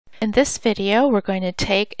In this video, we're going to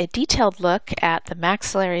take a detailed look at the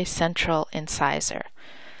maxillary central incisor.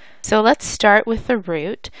 So let's start with the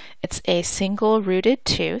root. It's a single rooted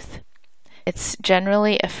tooth. It's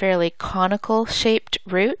generally a fairly conical shaped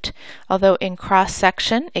root, although in cross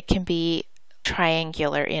section it can be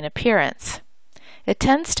triangular in appearance. It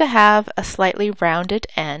tends to have a slightly rounded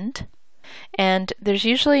end, and there's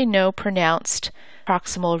usually no pronounced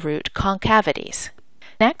proximal root concavities.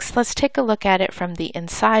 Next, let's take a look at it from the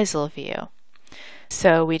incisal view.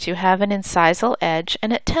 So we do have an incisal edge,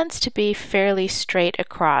 and it tends to be fairly straight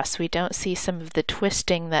across. We don't see some of the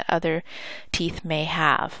twisting that other teeth may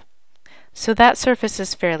have. So that surface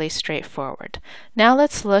is fairly straightforward. Now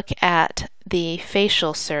let's look at the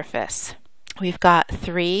facial surface. We've got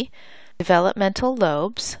three developmental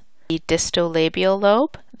lobes: the distolabial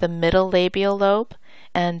lobe, the middle labial lobe,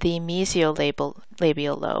 and the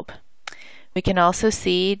mesiolabial lobe. We can also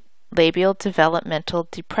see labial developmental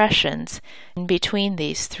depressions in between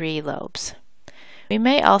these three lobes. We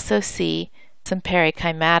may also see some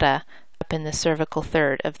pericymata up in the cervical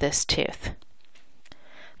third of this tooth.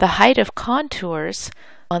 The height of contours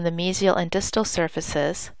on the mesial and distal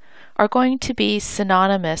surfaces are going to be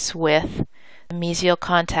synonymous with the mesial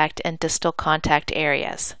contact and distal contact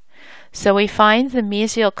areas. So we find the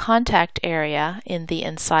mesial contact area in the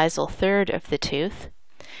incisal third of the tooth,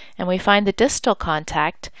 and we find the distal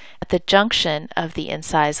contact at the junction of the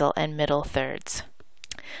incisal and middle thirds.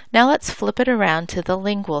 Now let's flip it around to the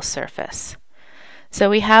lingual surface. So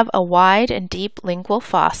we have a wide and deep lingual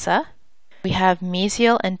fossa. We have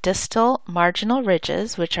mesial and distal marginal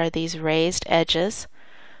ridges, which are these raised edges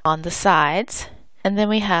on the sides, and then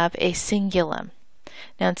we have a cingulum.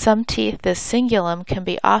 Now in some teeth, this cingulum can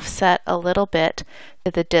be offset a little bit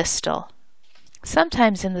to the distal.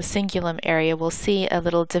 Sometimes in the cingulum area we'll see a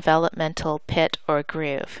little developmental pit or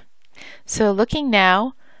groove. So looking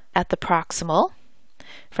now at the proximal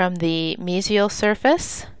from the mesial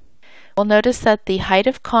surface, we'll notice that the height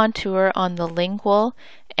of contour on the lingual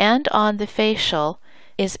and on the facial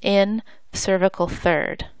is in the cervical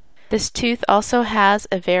third. This tooth also has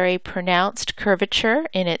a very pronounced curvature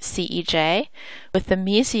in its CEJ, with the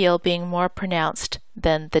mesial being more pronounced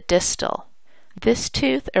than the distal. This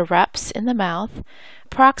tooth erupts in the mouth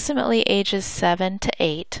approximately ages 7 to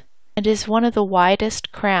 8 and is one of the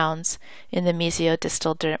widest crowns in the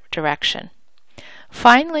mesiodistal direction.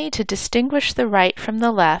 Finally, to distinguish the right from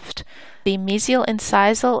the left, the mesial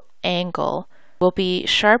incisal angle will be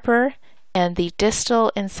sharper and the distal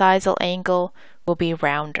incisal angle will be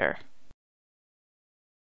rounder.